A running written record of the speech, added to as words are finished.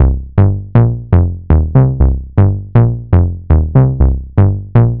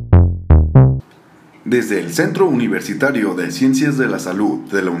desde el Centro Universitario de Ciencias de la Salud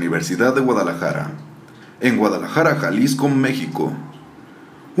de la Universidad de Guadalajara, en Guadalajara, Jalisco, México.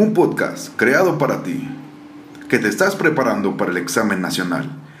 Un podcast creado para ti, que te estás preparando para el examen nacional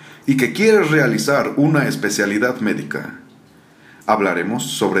y que quieres realizar una especialidad médica. Hablaremos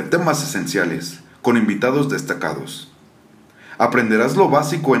sobre temas esenciales con invitados destacados. Aprenderás lo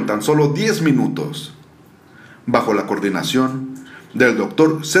básico en tan solo 10 minutos, bajo la coordinación del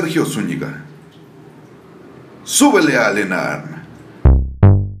Dr. Sergio Zúñiga. ¡Súbele al ENARM!